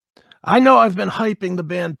I know I've been hyping the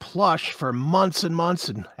band Plush for months and months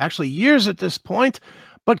and actually years at this point,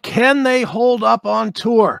 but can they hold up on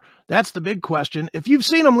tour? That's the big question. If you've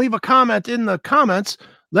seen them, leave a comment in the comments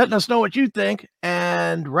letting us know what you think.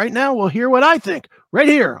 And right now, we'll hear what I think right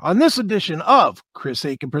here on this edition of Chris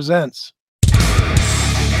Aiken Presents.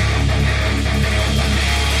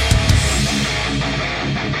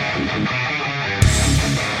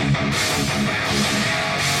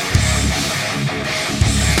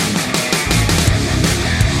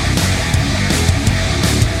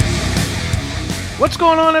 What's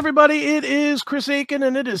going on, everybody? It is Chris Aiken,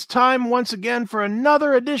 and it is time once again for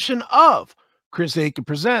another edition of Chris Aiken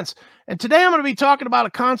Presents. And today I'm going to be talking about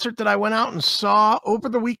a concert that I went out and saw over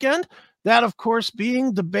the weekend, that, of course,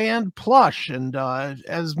 being the band Plush. And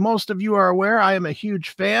as most of you are aware, I am a huge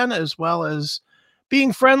fan, as well as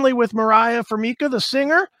being friendly with Mariah Formica, the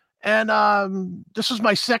singer. And this was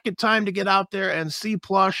my second time to get out there and see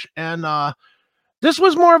Plush, and this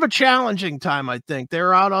was more of a challenging time, I think.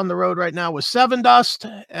 They're out on the road right now with Seven Dust,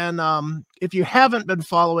 and if you haven't been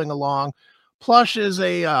following along, Plush is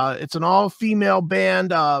it's an all-female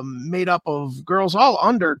band made up of girls all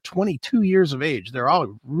under 22 years of age. They're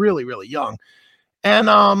all really, really young,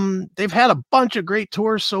 and they've had a bunch of great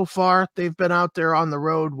tours so far. They've been out there on the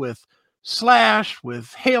road with Slash,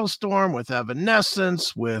 with Hailstorm, with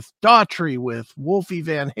Evanescence, with Daughtry, with Wolfie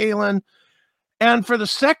Van Halen. And for the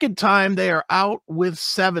second time, they are out with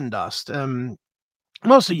Seven Dust.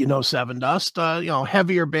 Most of you know Seven Dust,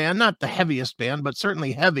 heavier band, not the heaviest band, but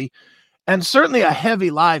certainly heavy, and certainly a heavy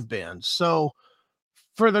live band. So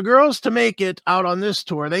for the girls to make it out on this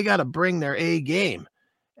tour, they got to bring their A game.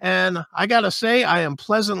 And I got to say, I am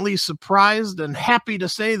pleasantly surprised and happy to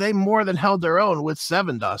say they more than held their own with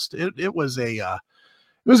Seven Dust. It was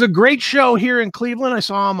a great show here in Cleveland. I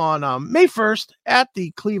saw them on May 1st at the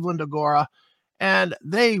Cleveland Agora. And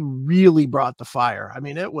they really brought the fire. I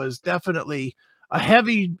mean, it was definitely a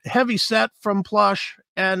heavy set from Plush.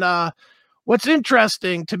 And what's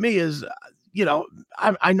interesting to me is,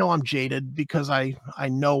 I know I'm jaded because I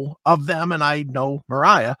know of them and I know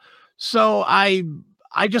Mariah. So I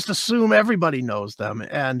just assume everybody knows them.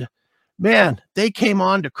 And man, they came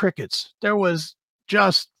on to crickets. There was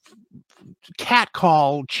just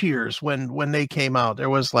catcall cheers when they came out. There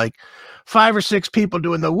was like 5 or 6 people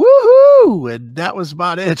doing the woohoo, and that was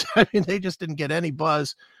about it. I mean, they just didn't get any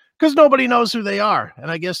buzz because nobody knows who they are.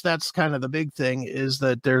 And I guess that's kind of the big thing, is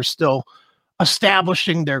that they're still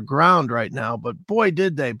establishing their ground right now. But boy,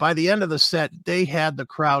 did they. By the end of the set, they had the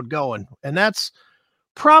crowd going. And that's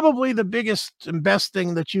probably the biggest and best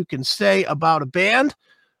thing that you can say about a band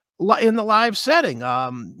in the live setting.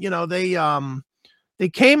 They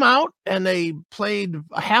came out and they played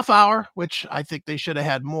a half hour, which I think they should have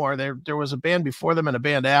had more. There was a band before them and a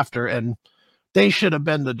band after, and they should have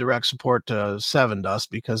been the direct support to Seven Dust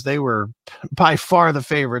because they were by far the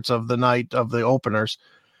favorites of the night, of the openers.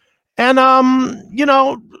 And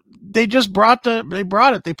they just brought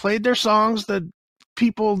it. They played their songs that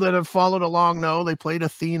people that have followed along know. They played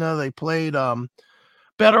Athena, they played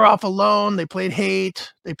Better Off Alone, they played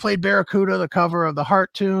Hate, they played Barracuda, the cover of the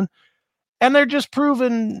Heart tune. And they're just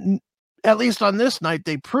proven, at least on this night,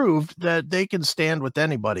 they proved that they can stand with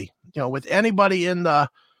anybody, with anybody in I'll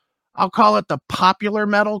call it the popular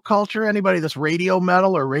metal culture, anybody that's radio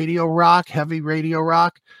metal or radio rock, heavy radio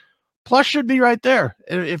rock. Plush should be right there.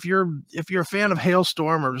 If you're a fan of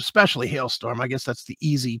Hailstorm, or especially Hailstorm, I guess that's the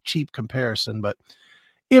easy, cheap comparison. But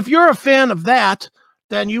if you're a fan of that,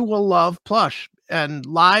 then you will love Plush. And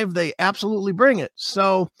live, they absolutely bring it.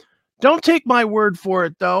 So don't take my word for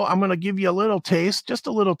it, though. I'm going to give you a little taste, just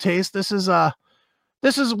a little taste. This is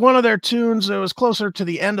one of their tunes. It was closer to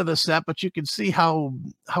the end of the set, but you can see how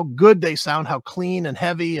good they sound, how clean and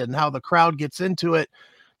heavy, and how the crowd gets into it.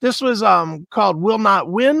 This was called Will Not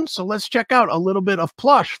Win. So let's check out a little bit of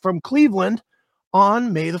Plush from Cleveland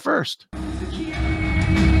on May the 1st.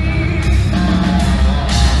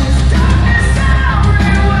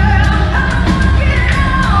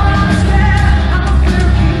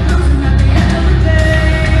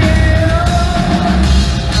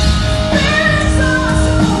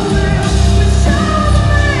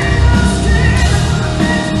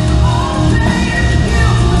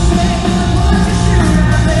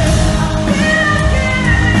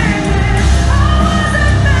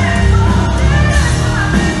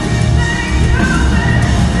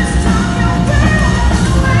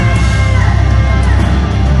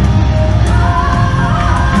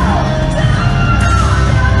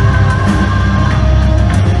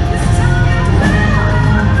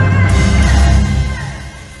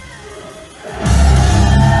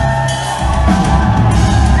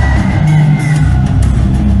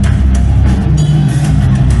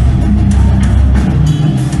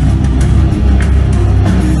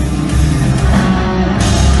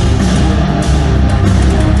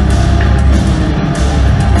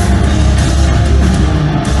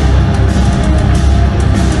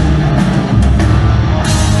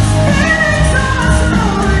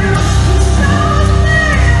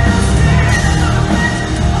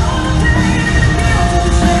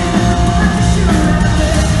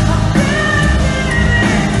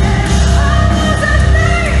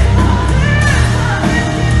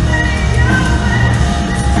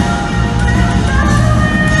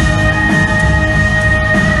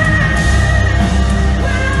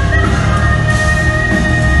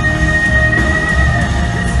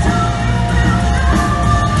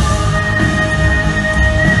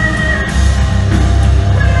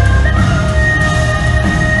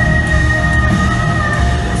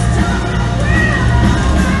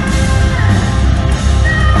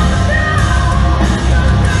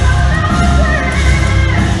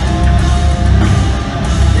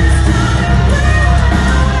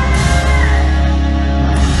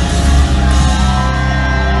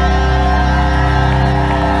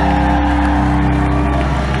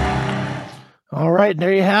 right,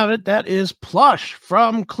 there you have it. That is Plush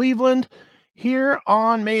from Cleveland here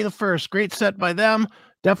on May the 1st. Great set by them.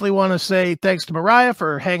 Definitely want to say thanks to Mariah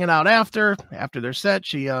for hanging out after their set.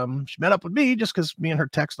 She met up with me just because me and her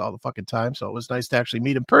text all the fucking time. So it was nice to actually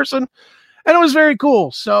meet in person. And it was very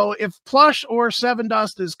cool. So if Plush or Seven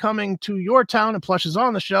Dust is coming to your town and Plush is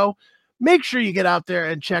on the show, make sure you get out there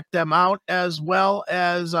and check them out, as well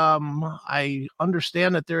as I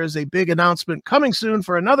understand that there is a big announcement coming soon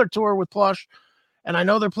for another tour with Plush. And I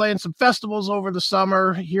know they're playing some festivals over the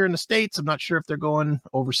summer here in the States. I'm not sure if they're going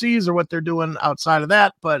overseas or what they're doing outside of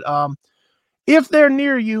that. But if they're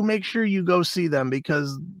near you, make sure you go see them,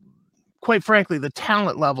 because quite frankly, the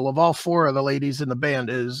talent level of all four of the ladies in the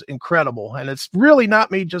band is incredible. And it's really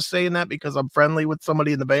not me just saying that because I'm friendly with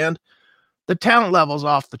somebody in the band. The talent level is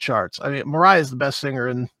off the charts. I mean, Mariah is the best singer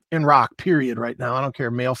in rock, period, right now. I don't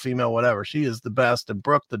care, male, female, whatever. She is the best. And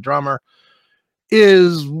Brooke, the drummer,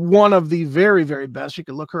 is one of the very, very best. You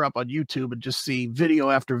can look her up on YouTube and just see video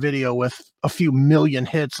after video with a few million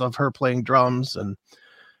hits of her playing drums. And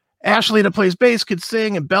Ashley, that plays bass, could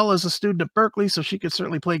sing, and Bella's a student at Berkeley, so she could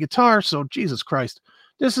certainly play guitar. So Jesus Christ,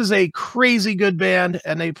 this is a crazy good band,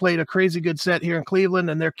 and they played a crazy good set here in Cleveland,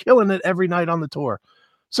 and they're killing it every night on the tour.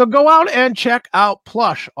 So go out and check out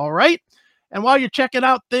Plush, all right? And while you're checking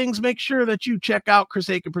out things, make sure that you check out Chris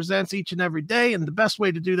Aiken Presents each and every day. And the best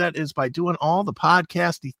way to do that is by doing all the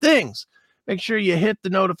podcasty things. Make sure you hit the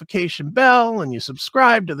notification bell and you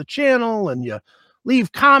subscribe to the channel and you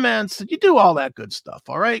leave comments and you do all that good stuff,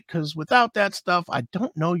 all right? Because without that stuff, I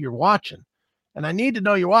don't know you're watching. And I need to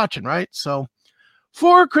know you're watching, right? So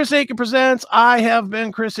for Chris Aiken Presents, I have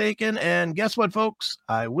been Chris Aiken. And guess what, folks?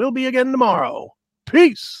 I will be again tomorrow.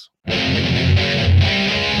 Peace.